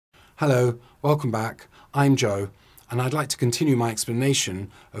Hello, welcome back. I'm Joe, and I'd like to continue my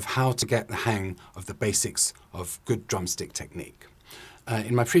explanation of how to get the hang of the basics of good drumstick technique.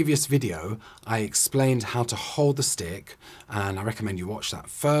 In my previous video, I explained how to hold the stick, and I recommend you watch that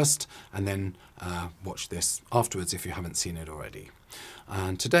first and then watch this afterwards if you haven't seen it already.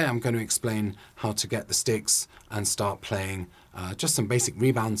 And today I'm going to explain how to get the sticks and start playing just some basic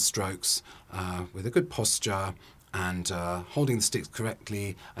rebound strokes with a good posture and holding the sticks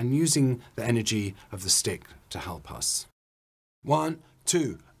correctly and using the energy of the stick to help us. 1,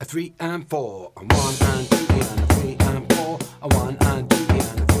 2, 3 and 4. 1 and 2 and 3 and 4. 1 and 2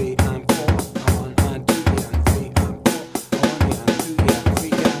 and 3 and 4. 1 and 2 and 3 and 4. 1 and 2 and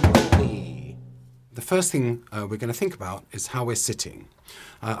 3 and 4. The first thing we're going to think about is how we're sitting.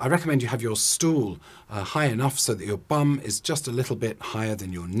 I recommend you have your stool high enough so that your bum is just a little bit higher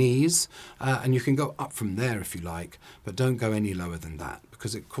than your knees, and you can go up from there if you like, but don't go any lower than that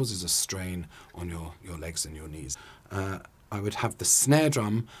because it causes a strain on your legs and your knees. I would have the snare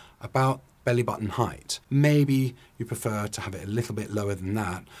drum about belly button height. Maybe you prefer to have it a little bit lower than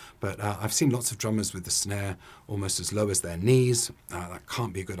that, but I've seen lots of drummers with the snare almost as low as their knees. That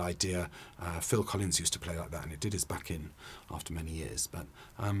can't be a good idea. Phil Collins used to play like that and it did his back in after many years, but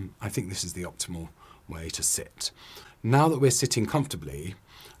I think this is the optimal way to sit. Now that we're sitting comfortably,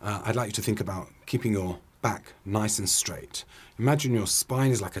 I'd like you to think about keeping your back nice and straight. Imagine your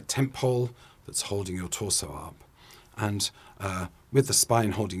spine is like a tent pole that's holding your torso up. And with the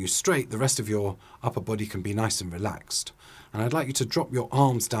spine holding you straight, the rest of your upper body can be nice and relaxed. And I'd like you to drop your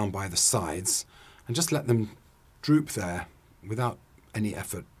arms down by the sides and just let them droop there without any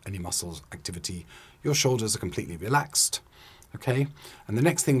effort, any muscles activity. Your shoulders are completely relaxed, okay? And the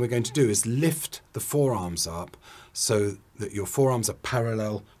next thing we're going to do is lift the forearms up so that your forearms are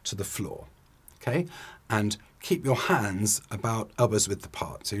parallel to the floor, okay? And keep your hands about elbows width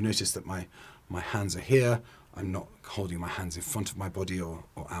apart. So you notice that my hands are here. I'm not holding my hands in front of my body or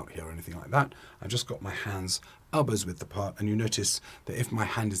out here or anything like that. I've just got my hands elbows width apart, and you notice that if my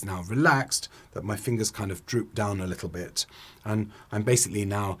hand is now relaxed, that my fingers kind of droop down a little bit, and I'm basically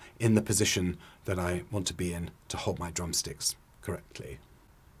now in the position that I want to be in to hold my drumsticks correctly.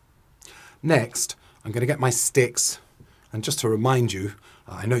 Next, I'm going to get my sticks, and just to remind you,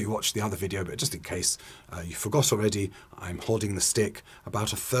 I know you watched the other video, but just in case you forgot already, I'm holding the stick about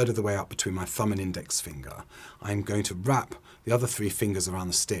 1/3 of the way up between my thumb and index finger. I'm going to wrap the other 3 fingers around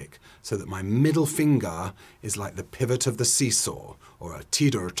the stick so that my middle finger is like the pivot of the seesaw, or a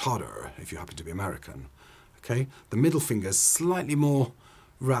teeter-totter if you happen to be American. Okay? The middle finger is slightly more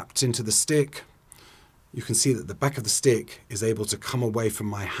wrapped into the stick. You can see that the back of the stick is able to come away from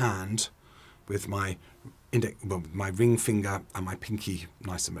my hand with my my ring finger and my pinky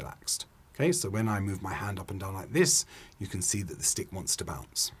nice and relaxed. Okay, so when I move my hand up and down like this, you can see that the stick wants to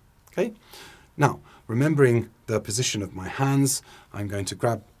bounce. Okay, now remembering the position of my hands, I'm going to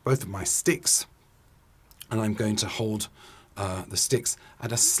grab both of my sticks and I'm going to hold the sticks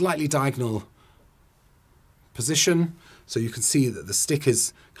at a slightly diagonal position, so you can see that the stick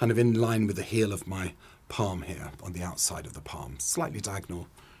is kind of in line with the heel of my palm here on the outside of the palm, slightly diagonal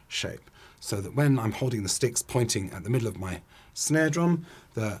shape, so that when I'm holding the sticks pointing at the middle of my snare drum,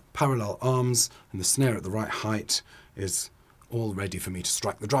 the parallel arms and the snare at the right height is all ready for me to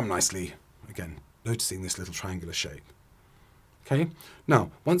strike the drum nicely. Again, noticing this little triangular shape. Okay,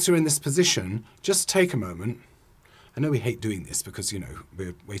 now once you're in this position, just take a moment. I know we hate doing this because, you know,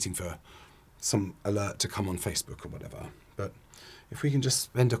 we're waiting for some alert to come on Facebook or whatever, but if we can just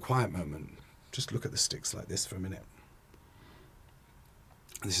spend a quiet moment, just look at the sticks like this for a minute.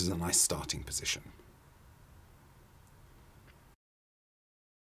 This is a nice starting position.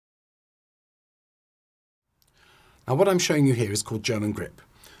 Now what I'm showing you here is called German grip.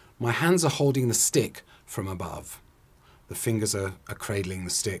 My hands are holding the stick from above. The fingers are cradling the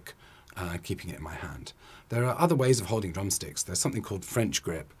stick, keeping it in my hand. There are other ways of holding drumsticks. There's something called French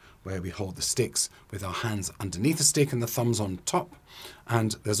grip, where we hold the sticks with our hands underneath the stick and the thumbs on top.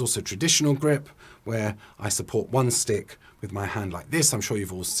 And there's also traditional grip, where I support one stick with my hand like this. I'm sure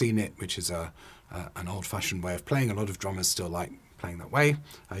you've all seen it, which is an old-fashioned way of playing. A lot of drummers still like playing that way.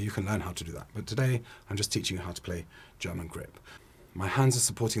 You can learn how to do that. But today, I'm just teaching you how to play German grip. My hands are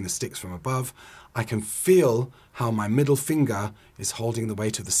supporting the sticks from above. I can feel how my middle finger is holding the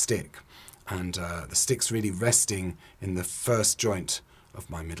weight of the stick. And the stick's really resting in the first joint of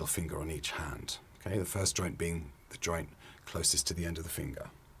my middle finger on each hand. Okay, the first joint being the joint closest to the end of the finger.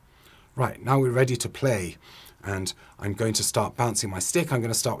 Right, now we're ready to play, and I'm going to start bouncing my stick. I'm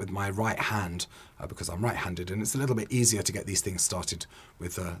going to start with my right hand because I'm right-handed, and it's a little bit easier to get these things started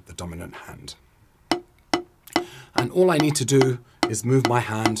with the dominant hand. And all I need to do is move my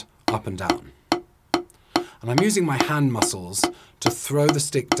hand up and down. And I'm using my hand muscles to throw the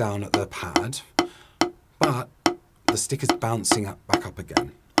stick down at the pad, but the stick is bouncing back up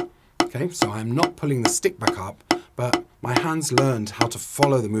again. Okay, so I'm not pulling the stick back up, but my hands learned how to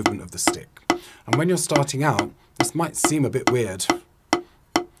follow the movement of the stick. And when you're starting out, this might seem a bit weird.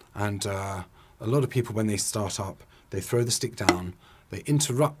 And a lot of people, when they start up, they throw the stick down, they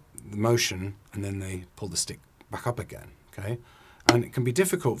interrupt the motion, and then they pull the stick back up again. Okay, and it can be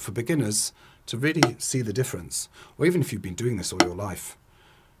difficult for beginners to really see the difference, or even if you've been doing this all your life,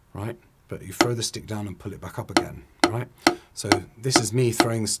 right? But you throw the stick down and pull it back up again, right? So this is me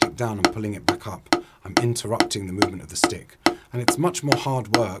throwing the stick down and pulling it back up. I'm interrupting the movement of the stick. And it's much more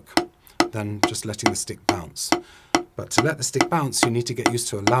hard work than just letting the stick bounce. But to let the stick bounce, you need to get used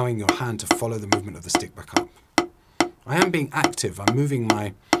to allowing your hand to follow the movement of the stick back up. I am being active. I'm moving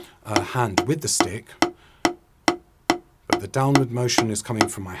my hand with the stick, but the downward motion is coming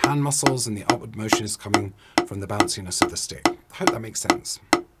from my hand muscles and the upward motion is coming from the bounciness of the stick. I hope that makes sense.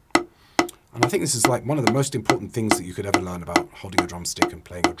 And I think this is like one of the most important things that you could ever learn about holding a drumstick and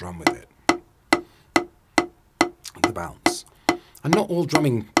playing a drum with it. The bounce. And not all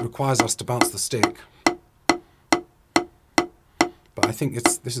drumming requires us to bounce the stick, but I think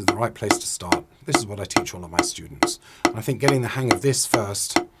this is the right place to start. This is what I teach all of my students. And I think getting the hang of this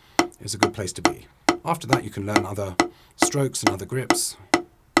first is a good place to be. After that, you can learn other strokes and other grips.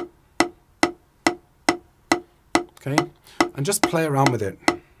 Okay, and just play around with it.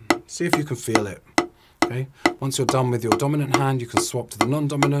 See if you can feel it. Okay, once you're done with your dominant hand, you can swap to the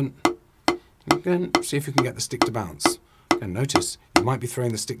non-dominant. Again, see if you can get the stick to bounce. Again, notice you might be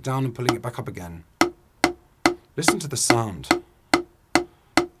throwing the stick down and pulling it back up again. Listen to the sound.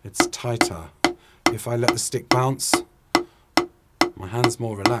 It's tighter. If I let the stick bounce, my hand's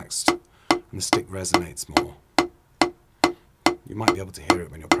more relaxed and the stick resonates more. You might be able to hear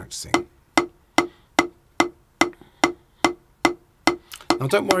it when you're practicing. Now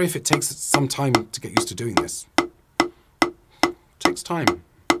don't worry if it takes some time to get used to doing this. It takes time.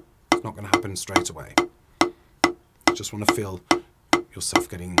 It's not going to happen straight away. You just want to feel yourself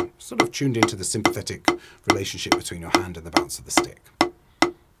getting sort of tuned into the sympathetic relationship between your hand and the bounce of the stick.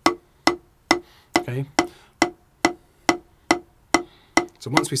 Okay. So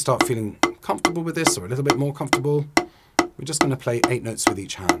once we start feeling comfortable with this, or a little bit more comfortable, we're just going to play 8 notes with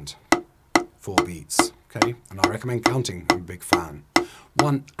each hand. 4 beats. Okay. And I recommend counting. I'm a big fan.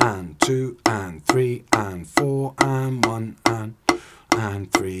 1 and 2 and 3 and 4 and 1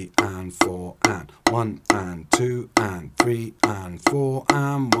 and 3 and 4 and 1 and 2 and 3 and 4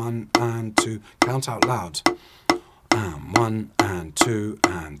 and 1 and 2. Count out loud. And 1 and 2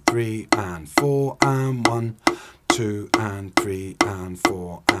 and 3 and 4 and 1, 2 and 3 and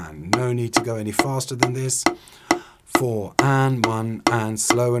 4 and no need to go any faster than this. 4 and 1 and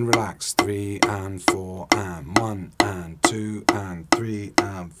slow and relaxed. 3 and 4 and 1 and 2 and 3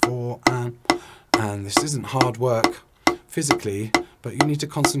 and 4 and this isn't hard work physically, but you need to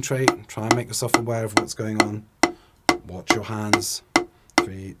concentrate and try and make yourself aware of what's going on. Watch your hands.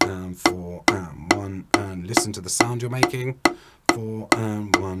 3 and 4 and 1 and listen to the sound you're making. 4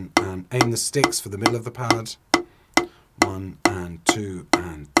 and 1 and aim the sticks for the middle of the pad. 1 and 2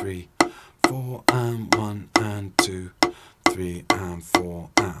 and 3. 4 and 1 and 2. 3 and 4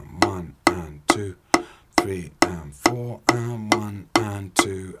 and 1 and 2. 3 and 4 and 1 and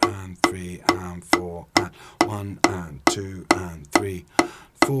 2 and 3 and 4 and 1 and 2 and 3.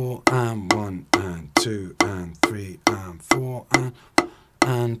 4 and 1 and 2 and 3 and 4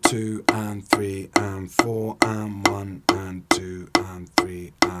 and 2 and 3 and 4 and 1 and 2 and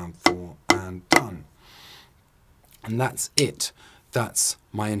 3 and 4 and done. And that's it. That's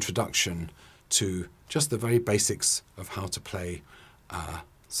my introduction to just the very basics of how to play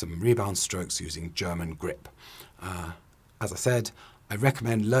some rebound strokes using German grip. As I said, I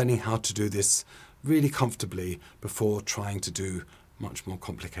recommend learning how to do this really comfortably before trying to do much more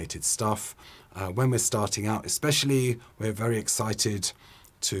complicated stuff. When we're starting out especially, we're very excited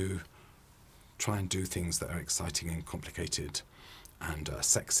to try and do things that are exciting and complicated and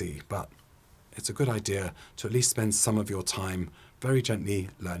sexy, but it's a good idea to at least spend some of your time very gently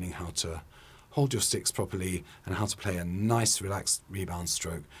learning how to hold your sticks properly and how to play a nice relaxed rebound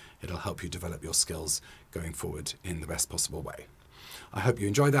stroke. It'll help you develop your skills going forward in the best possible way. I hope you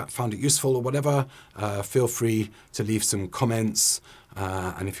enjoyed that, found it useful or whatever. Feel free to leave some comments,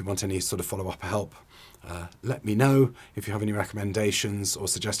 and if you want any sort of follow-up or help, let me know. If you have any recommendations or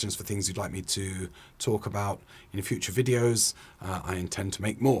suggestions for things you'd like me to talk about in future videos, I intend to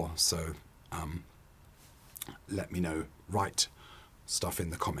make more, so let me know. Write stuff in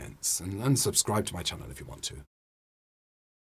the comments and subscribe to my channel if you want to.